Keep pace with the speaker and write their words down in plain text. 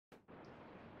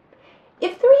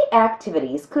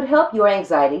activities could help your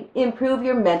anxiety, improve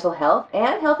your mental health,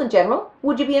 and health in general?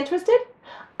 Would you be interested?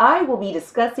 I will be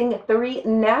discussing 3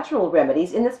 natural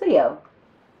remedies in this video.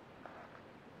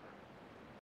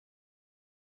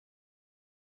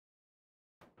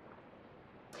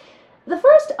 The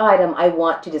first item I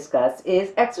want to discuss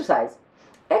is exercise.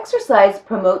 Exercise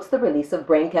promotes the release of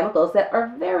brain chemicals that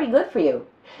are very good for you.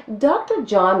 Dr.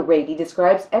 John Ratey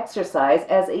describes exercise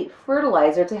as a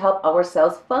fertilizer to help our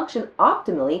cells function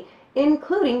optimally,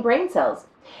 including brain cells.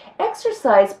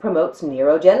 Exercise promotes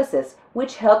neurogenesis,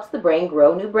 which helps the brain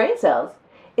grow new brain cells.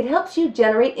 It helps you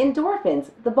generate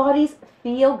endorphins, the body's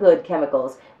feel-good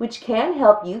chemicals, which can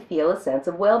help you feel a sense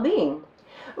of well-being.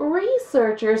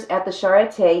 Researchers at the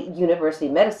Charité University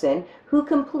of Medicine who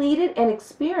completed an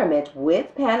experiment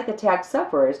with panic attack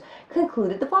sufferers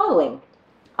concluded the following.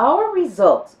 Our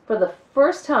results for the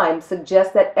first time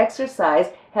suggest that exercise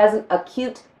has an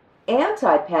acute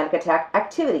anti-panic attack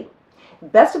activity.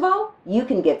 Best of all, you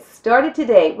can get started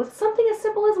today with something as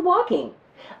simple as walking.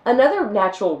 Another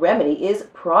natural remedy is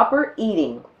proper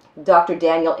eating. Dr.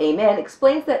 Daniel Amen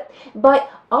explains that by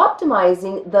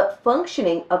optimizing the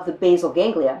functioning of the basal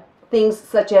ganglia, things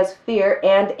such as fear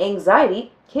and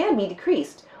anxiety can be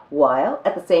decreased, while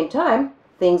at the same time,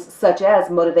 things such as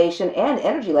motivation and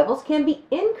energy levels can be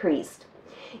increased.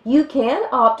 You can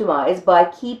optimize by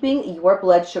keeping your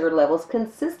blood sugar levels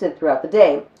consistent throughout the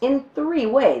day in 3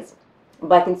 ways.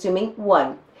 By consuming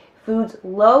 1. Foods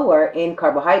lower in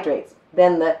carbohydrates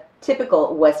than the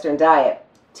typical Western diet.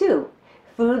 2.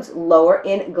 Foods lower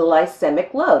in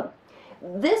glycemic load.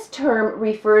 This term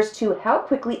refers to how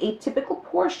quickly a typical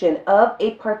portion of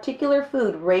a particular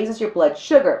food raises your blood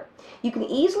sugar. You can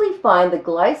easily find the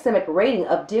glycemic rating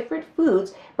of different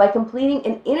foods by completing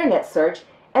an internet search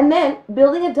and then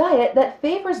building a diet that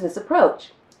favors this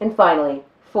approach. And finally,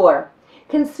 4.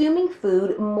 Consuming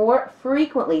food more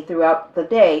frequently throughout the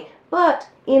day, but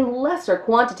in lesser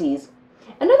quantities.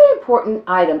 Another important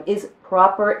item is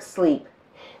proper sleep.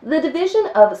 The Division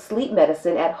of Sleep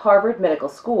Medicine at Harvard Medical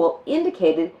School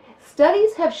indicated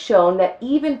studies have shown that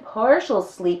even partial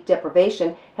sleep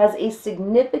deprivation has a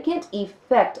significant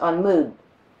effect on mood.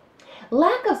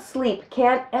 Lack of sleep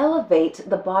can elevate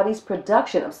the body's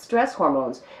production of stress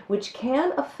hormones, which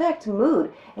can affect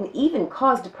mood and even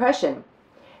cause depression.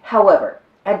 However,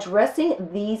 addressing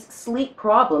these sleep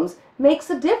problems makes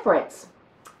a difference.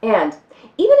 And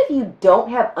even if you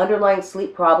don't have underlying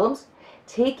sleep problems,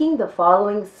 taking the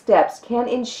following steps can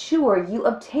ensure you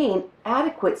obtain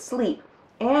adequate sleep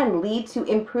and lead to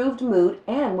improved mood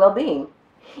and well-being.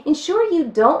 Ensure you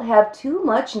don't have too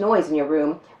much noise in your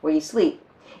room where you sleep.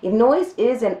 If noise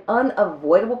is an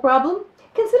unavoidable problem,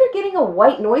 consider getting a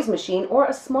white noise machine or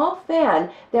a small fan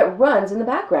that runs in the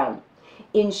background.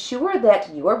 Ensure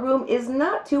that your room is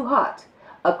not too hot.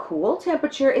 A cool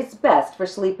temperature is best for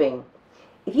sleeping.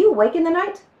 If you awake in the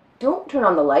night, don't turn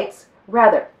on the lights.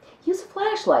 Rather, use a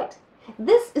flashlight.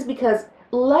 This is because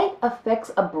light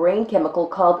affects a brain chemical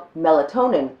called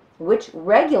melatonin, which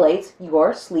regulates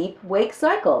your sleep-wake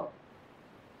cycle.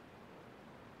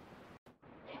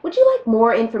 Would you like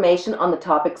more information on the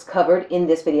topics covered in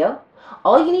this video?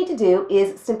 All you need to do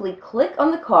is simply click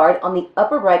on the card on the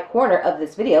upper right corner of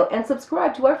this video and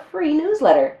subscribe to our free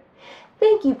newsletter.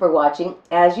 Thank you for watching.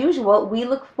 As usual, we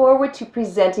look forward to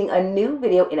presenting a new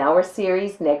video in our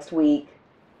series next week.